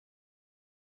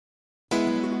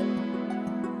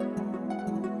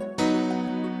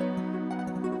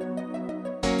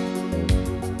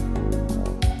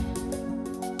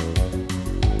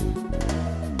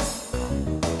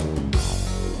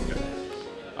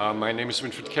My name is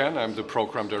Winfried Kern. I'm the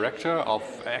program director of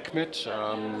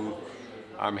ECCMID.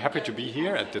 I'm happy to be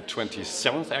here at the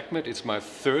 27th ECCMID. It's my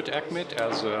third ECCMID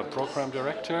as a program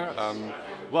director.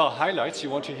 Well, highlights. You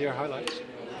want to hear highlights?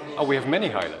 Oh, we have many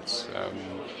highlights.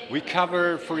 We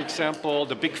cover, for example,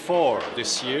 the big four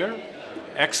this year,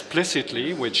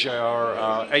 explicitly, which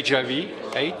are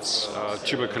HIV, AIDS,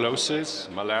 tuberculosis,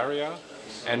 malaria,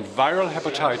 and viral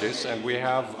hepatitis. And we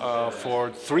have, for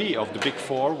three of the big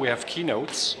four, we have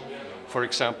keynotes, for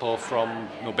example, from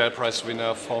Nobel Prize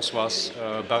winner Françoise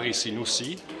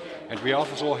Barré-Sinoussi. And we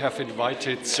also have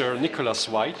invited Sir Nicholas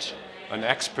White, an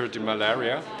expert in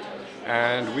malaria.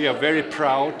 And we are very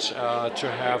proud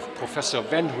to have Professor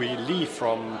Wenhui Li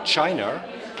from China,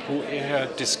 who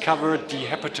had discovered the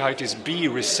hepatitis B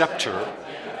receptor,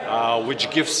 which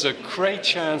gives a great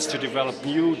chance to develop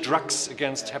new drugs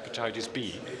against hepatitis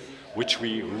B, which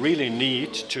we really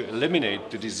need to eliminate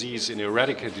the disease and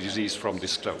eradicate the disease from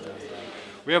this globe.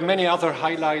 We have many other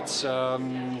highlights,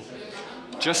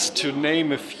 just to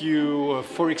name a few,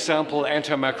 for example,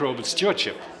 antimicrobial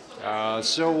stewardship.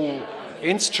 So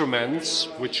instruments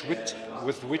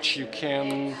with which you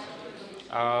can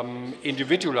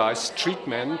individualize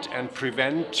treatment and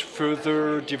prevent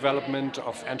further development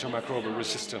of antimicrobial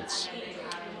resistance.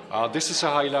 This is a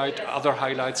highlight. Other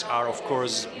highlights are, of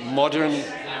course, modern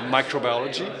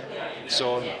microbiology,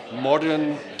 so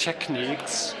modern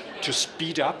techniques to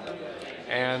speed up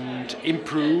and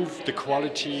improve the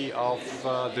quality of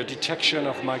the detection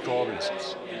of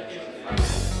microorganisms.